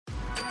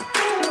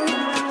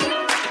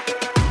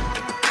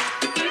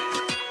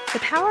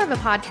power of a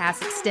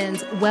podcast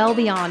extends well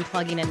beyond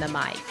plugging in the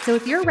mic. So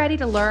if you're ready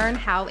to learn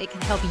how it can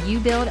help you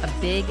build a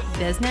big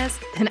business,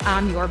 then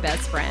I'm your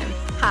best friend.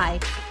 Hi,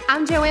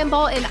 I'm Joanne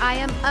Bolt, and I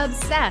am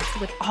obsessed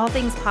with all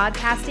things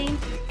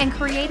podcasting and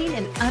creating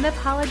an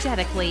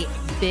unapologetically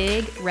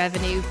big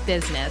revenue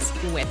business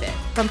with it.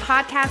 From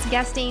podcast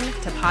guesting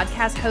to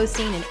podcast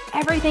hosting and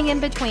everything in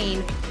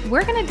between,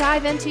 we're going to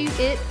dive into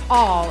it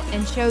all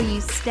and show you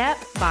step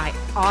by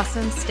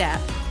awesome step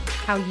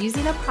how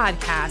using a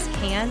podcast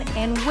can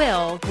and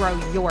will grow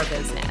your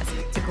business.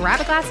 So grab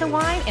a glass of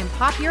wine and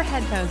pop your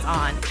headphones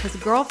on, because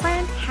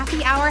girlfriend,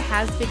 happy hour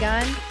has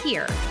begun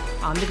here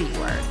on the B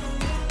Word.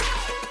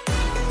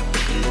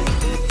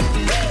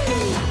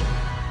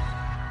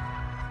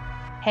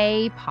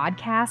 Hey,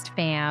 podcast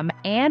fam,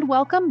 and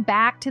welcome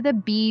back to the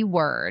B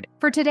Word.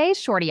 For today's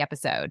shorty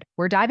episode,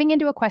 we're diving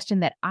into a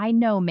question that I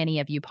know many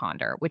of you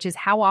ponder, which is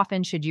how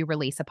often should you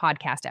release a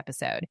podcast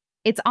episode?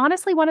 It's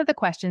honestly one of the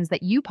questions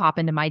that you pop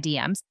into my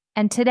DMs,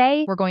 and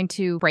today we're going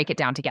to break it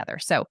down together.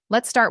 So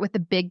let's start with the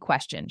big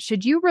question.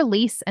 Should you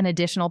release an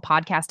additional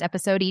podcast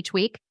episode each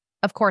week?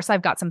 Of course,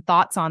 I've got some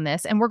thoughts on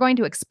this, and we're going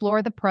to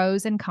explore the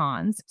pros and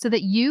cons so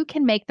that you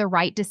can make the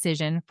right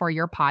decision for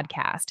your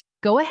podcast.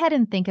 Go ahead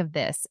and think of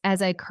this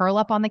as a curl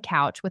up on the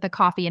couch with a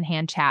coffee in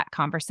hand chat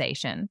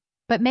conversation,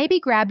 but maybe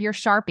grab your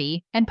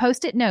Sharpie and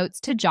Post-it notes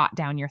to jot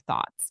down your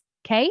thoughts.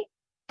 Okay?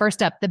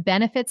 First up, the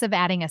benefits of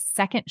adding a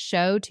second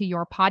show to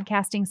your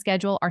podcasting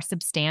schedule are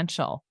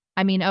substantial.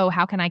 I mean,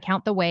 how can I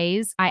count the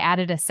ways I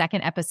added a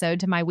second episode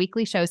to my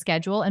weekly show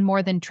schedule and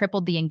more than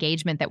tripled the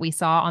engagement that we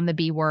saw on the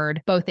B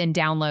Word, both in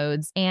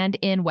downloads and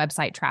in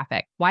website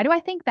traffic? Why do I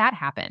think that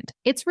happened?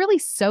 It's really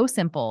so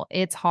simple.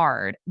 It's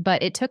hard,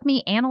 but it took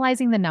me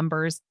analyzing the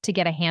numbers to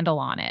get a handle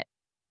on it.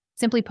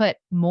 Simply put,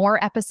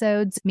 more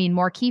episodes mean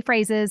more key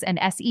phrases and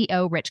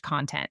SEO-rich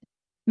content,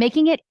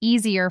 making it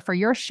easier for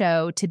your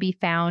show to be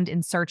found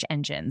in search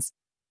engines.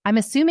 I'm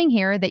assuming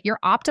here that you're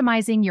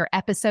optimizing your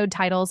episode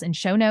titles and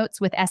show notes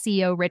with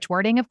SEO-rich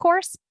wording, of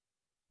course.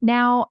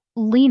 Now,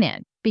 lean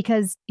in,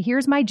 because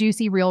here's my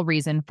juicy real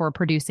reason for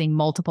producing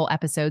multiple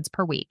episodes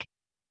per week.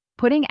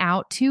 Putting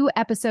out 2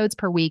 episodes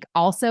per week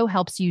also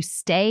helps you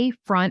stay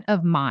front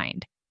of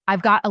mind.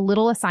 I've got a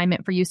little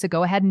assignment for you, so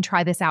go ahead and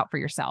try this out for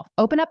yourself.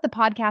 Open up the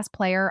podcast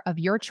player of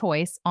your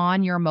choice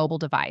on your mobile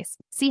device.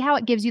 See how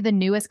it gives you the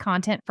newest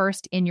content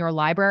first in your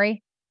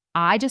library?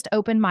 I just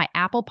opened my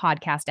Apple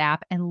Podcast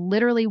app and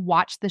literally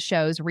watched the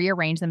shows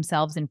rearrange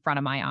themselves in front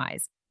of my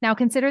eyes. Now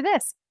consider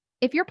this.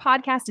 If your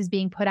podcast is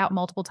being put out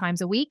multiple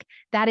times a week,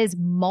 that is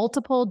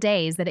multiple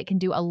days that it can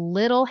do a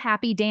little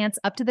happy dance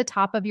up to the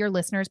top of your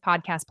listener's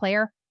podcast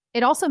player.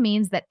 It also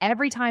means that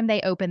every time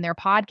they open their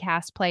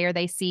podcast player,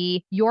 they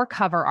see your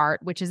cover art,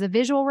 which is a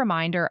visual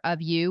reminder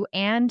of you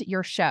and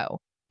your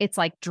show. It's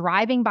like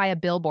driving by a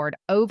billboard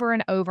over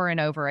and over and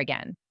over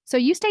again. So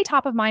you stay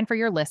top of mind for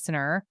your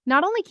listener,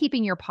 not only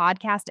keeping your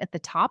podcast at the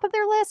top of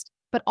their list,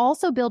 but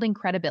also building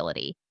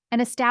credibility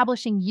and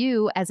establishing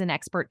you as an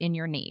expert in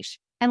your niche.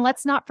 And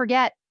let's not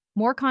forget,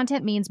 more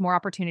content means more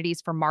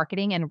opportunities for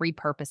marketing and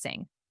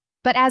repurposing.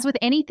 But as with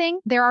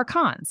anything, there are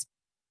cons.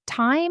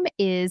 Time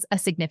is a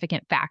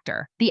significant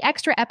factor. The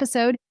extra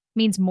episode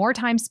means more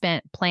time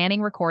spent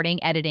planning,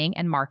 recording, editing,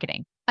 and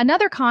marketing.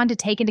 Another con to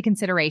take into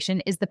consideration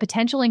is the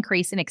potential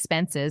increase in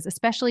expenses,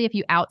 especially if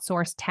you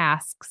outsource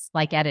tasks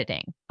like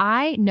editing.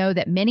 I know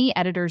that many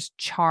editors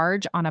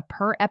charge on a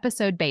per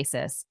episode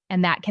basis,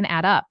 and that can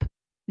add up.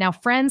 Now,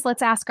 friends,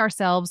 let's ask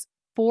ourselves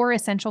 4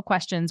 essential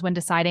questions when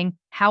deciding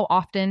how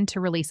often to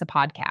release a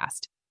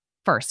podcast.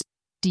 First,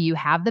 do you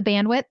have the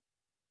bandwidth?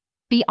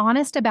 Be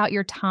honest about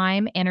your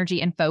time,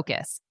 energy, and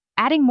focus.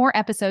 Adding more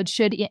episodes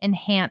should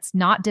enhance,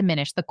 not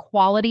diminish, the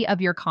quality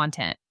of your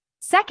content.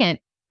 Second,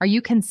 are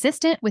you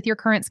consistent with your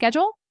current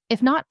schedule?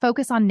 If not,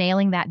 focus on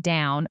nailing that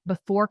down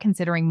before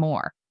considering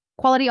more.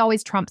 Quality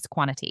always trumps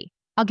quantity.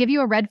 I'll give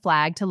you a red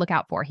flag to look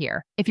out for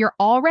here. If you're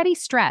already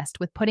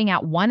stressed with putting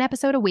out 1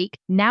 episode a week,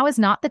 now is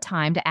not the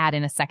time to add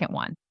in a second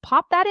one.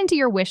 Pop that into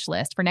your wish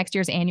list for next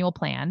year's annual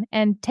plan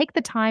and take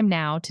the time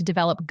now to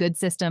develop good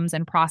systems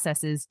and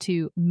processes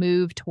to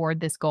move toward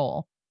this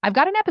goal. I've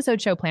got an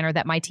episode show planner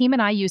that my team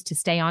and I use to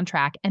stay on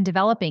track, and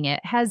developing it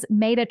has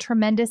made a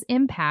tremendous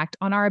impact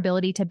on our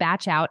ability to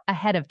batch out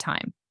ahead of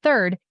time.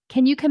 Third,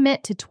 can you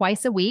commit to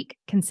twice a week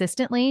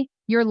consistently?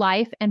 Your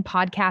life and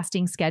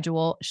podcasting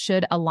schedule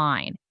should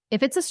align.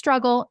 If it's a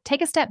struggle,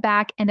 take a step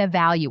back and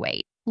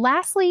evaluate.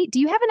 Lastly, do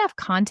you have enough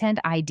content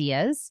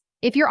ideas?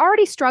 If you're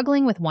already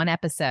struggling with 1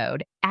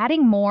 episode,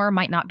 adding more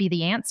might not be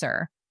the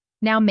answer.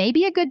 Now may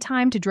be a good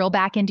time to drill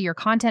back into your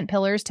content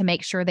pillars to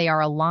make sure they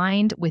are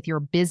aligned with your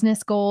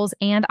business goals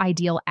and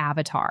ideal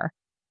avatar.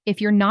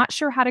 If you're not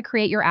sure how to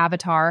create your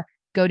avatar,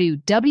 go to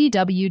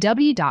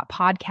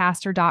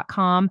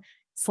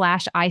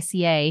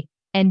www.podcaster.com/ICA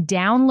and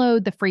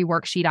download the free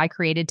worksheet I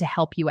created to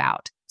help you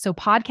out. So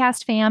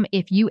podcast fam,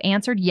 if you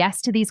answered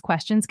yes to these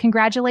questions,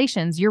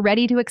 congratulations, you're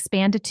ready to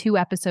expand to 2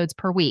 episodes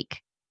per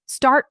week.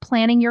 Start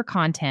planning your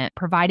content,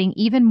 providing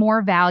even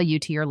more value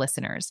to your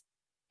listeners.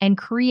 and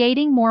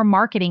creating more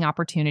marketing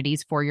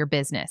opportunities for your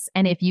business.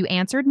 And if you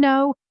answered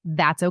no,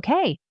 that's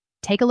okay.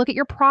 Take a look at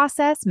your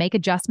process, make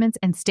adjustments,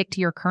 and stick to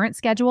your current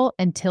schedule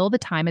until the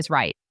time is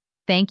right.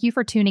 Thank you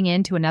for tuning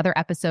in to another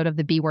episode of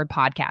the B Word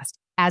Podcast.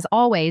 As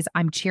always,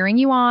 I'm cheering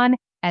you on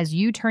as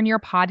you turn your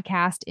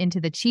podcast into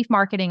the chief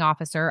marketing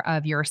officer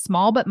of your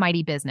small but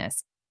mighty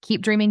business.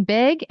 Keep dreaming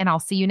big, and I'll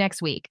see you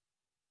next week.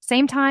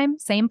 Same time,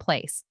 same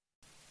place.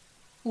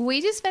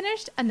 We just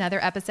finished another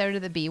episode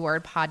of the B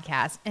Word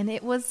Podcast, and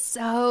it was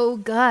so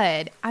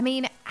good. I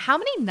mean, how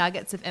many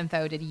nuggets of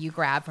info did you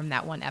grab from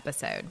that one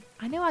episode?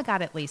 I know I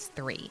got at least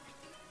 3.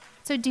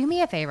 So do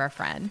me a favor,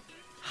 friend.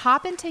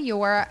 Hop into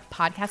your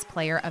podcast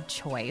player of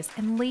choice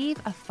and leave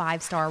a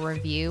 5-star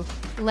review,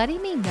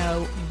 letting me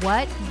know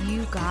what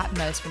you got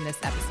most from this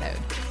episode.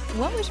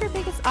 What was your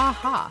biggest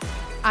aha?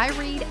 I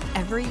read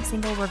every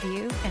single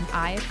review, and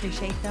I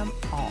appreciate them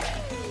all.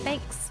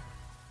 Thanks.